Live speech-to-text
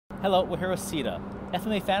Hello, we're here with Zita,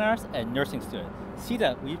 FMA fan artist and nursing student.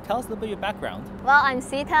 Zita, will you tell us a little bit of your background? Well, I'm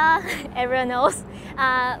Zita, everyone knows.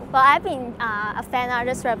 But I've been a fan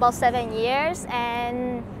artist for about 7 years,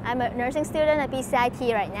 and I'm a nursing student at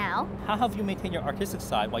BCIT right now. How have you maintained your artistic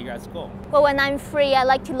side while you're at school? Well, when I'm free, I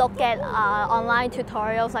like to look at online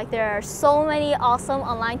tutorials. Like, there are so many awesome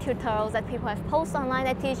online tutorials that people have posted online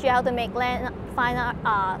that teach you how to make line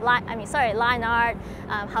art,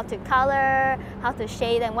 how to color, how to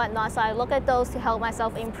shade and whatnot. So I look at those to help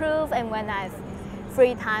myself improve, and when I've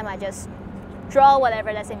free time, I just draw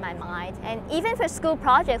whatever that's in my mind. And even for school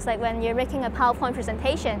projects, like when you're making a PowerPoint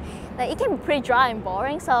presentation, like it can be pretty dry and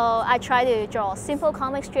boring. So I try to draw a simple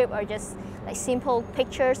comic strip or just like simple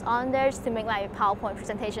pictures on there just to make my PowerPoint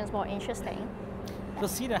presentations more interesting. So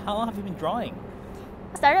Zita, how long have you been drawing?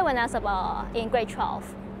 I started when I was in grade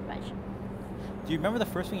 12. Do you remember the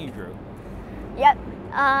first thing you drew? Yep.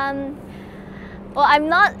 Well, I'm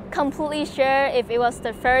not completely sure if it was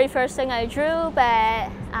the very first thing I drew,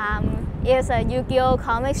 but it was a Yu-Gi-Oh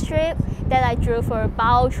comic strip that I drew for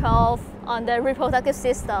Bio 12 on the reproductive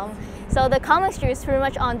system. So the comic strip is pretty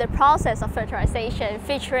much on the process of fertilization,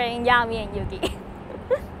 featuring Yami and Yugi.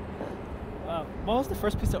 What was the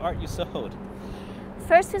first piece of art you sold?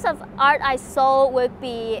 First piece of art I sold would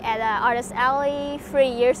be at an artist alley 3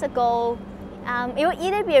 years ago. It would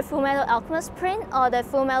either be a Fullmetal Alchemist print or the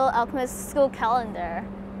Fullmetal Alchemist school calendar.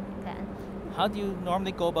 Then. How do you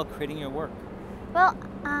normally go about creating your work? Well,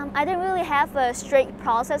 I don't really have a strict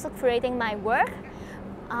process of creating my work.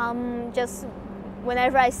 Just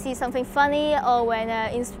whenever I see something funny or when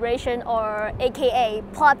inspiration or AKA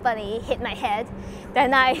plot bunny hit my head,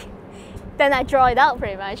 then I draw it out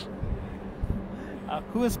pretty much.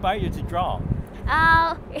 Who inspired you to draw?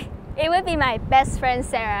 It would be my best friend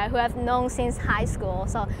Sarah, who I've known since high school.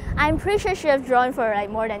 So I'm pretty sure she has drawn for like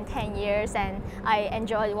more than 10 years, and I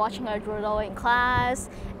enjoyed watching her doodle in class,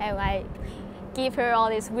 and I give her all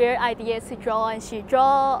these weird ideas to draw, and she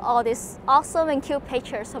draw all these awesome and cute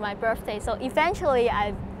pictures for my birthday. So eventually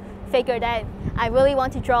I figured that I really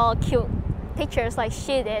want to draw cute pictures like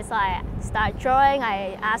she did. So I started drawing.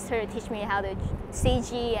 I asked her to teach me how to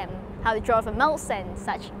CG and how to draw for mouse and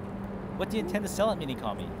such. What do you intend to sell at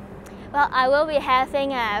MiniComi? Well, I will be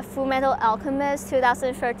having a Fullmetal Alchemist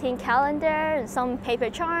 2013 calendar and some paper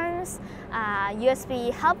charms,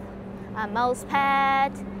 USB hub, a mouse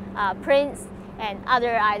pad, prints, and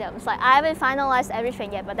other items. Like, I haven't finalized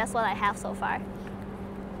everything yet, but that's what I have so far.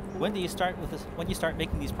 When do you start with this? When do you start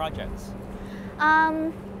making these projects?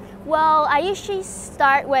 Well, I usually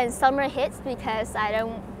start when summer hits because I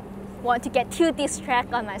don't want to get too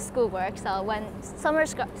distracted on my schoolwork. So when summer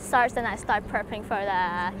starts, then I start prepping for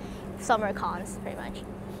the summer cons, pretty much.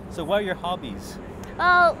 So what are your hobbies?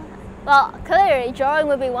 Well, clearly drawing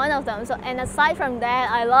would be one of them. So, and aside from that,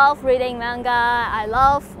 I love reading manga, I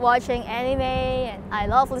love watching anime, and I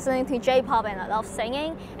love listening to J-pop, and I love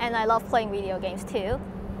singing, and I love playing video games too.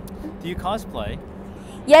 Do you cosplay?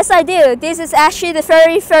 Yes, I do. This is actually the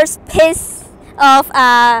very first piece of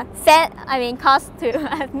costume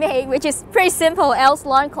I've made, which is pretty simple, Elle's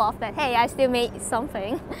loincloth, but hey, I still made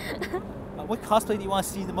something. What cosplay do you want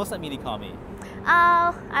to see the most at MiniComi?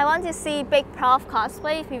 I want to see big prof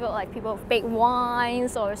cosplay, people with big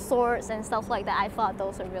wands or swords and stuff like that. I thought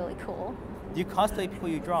those are really cool. Do you cosplay people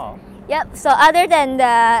you draw? Yep, so other than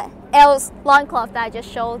the Elle's loincloth that I just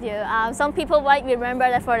showed you, some people might remember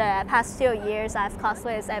that for the past 2 years I've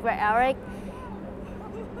cosplayed as Edward Elric.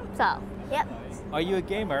 So, yep. Are you a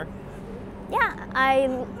gamer? Yeah, I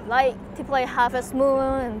like to play Harvest Moon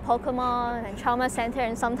and Pokemon and Trauma Center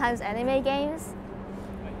and sometimes anime games.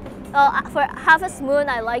 For Harvest Moon,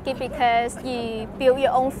 I like it because you build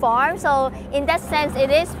your own farm. So in that sense,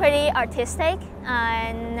 it is pretty artistic,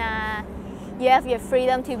 and you have your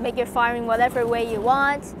freedom to make your farm in whatever way you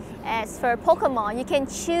want. As for Pokemon, you can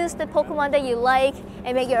choose the Pokemon that you like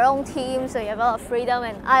and make your own team, so you have a lot of freedom,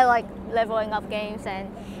 and I like leveling up games.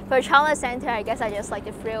 And for Trauma Center, I guess I just like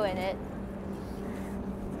the thrill in it.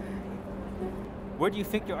 Where do you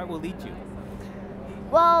think your art will lead you?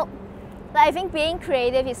 Well, I think being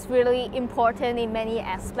creative is really important in many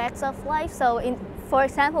aspects of life. So, for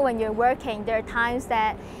example, when you're working, there are times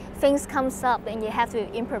that things comes up and you have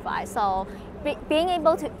to improvise. So, being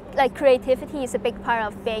able to, creativity is a big part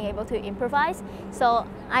of being able to improvise. So,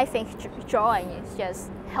 I think drawing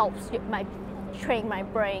just helps train my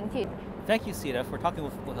brain too. Thank you, Zita, for talking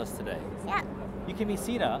with us today. Yeah. You can meet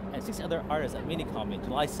Zita and 6 other artists at MiniComi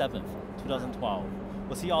July 7th, 2012.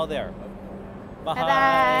 We'll see you all there. Bye.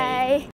 Bye-bye.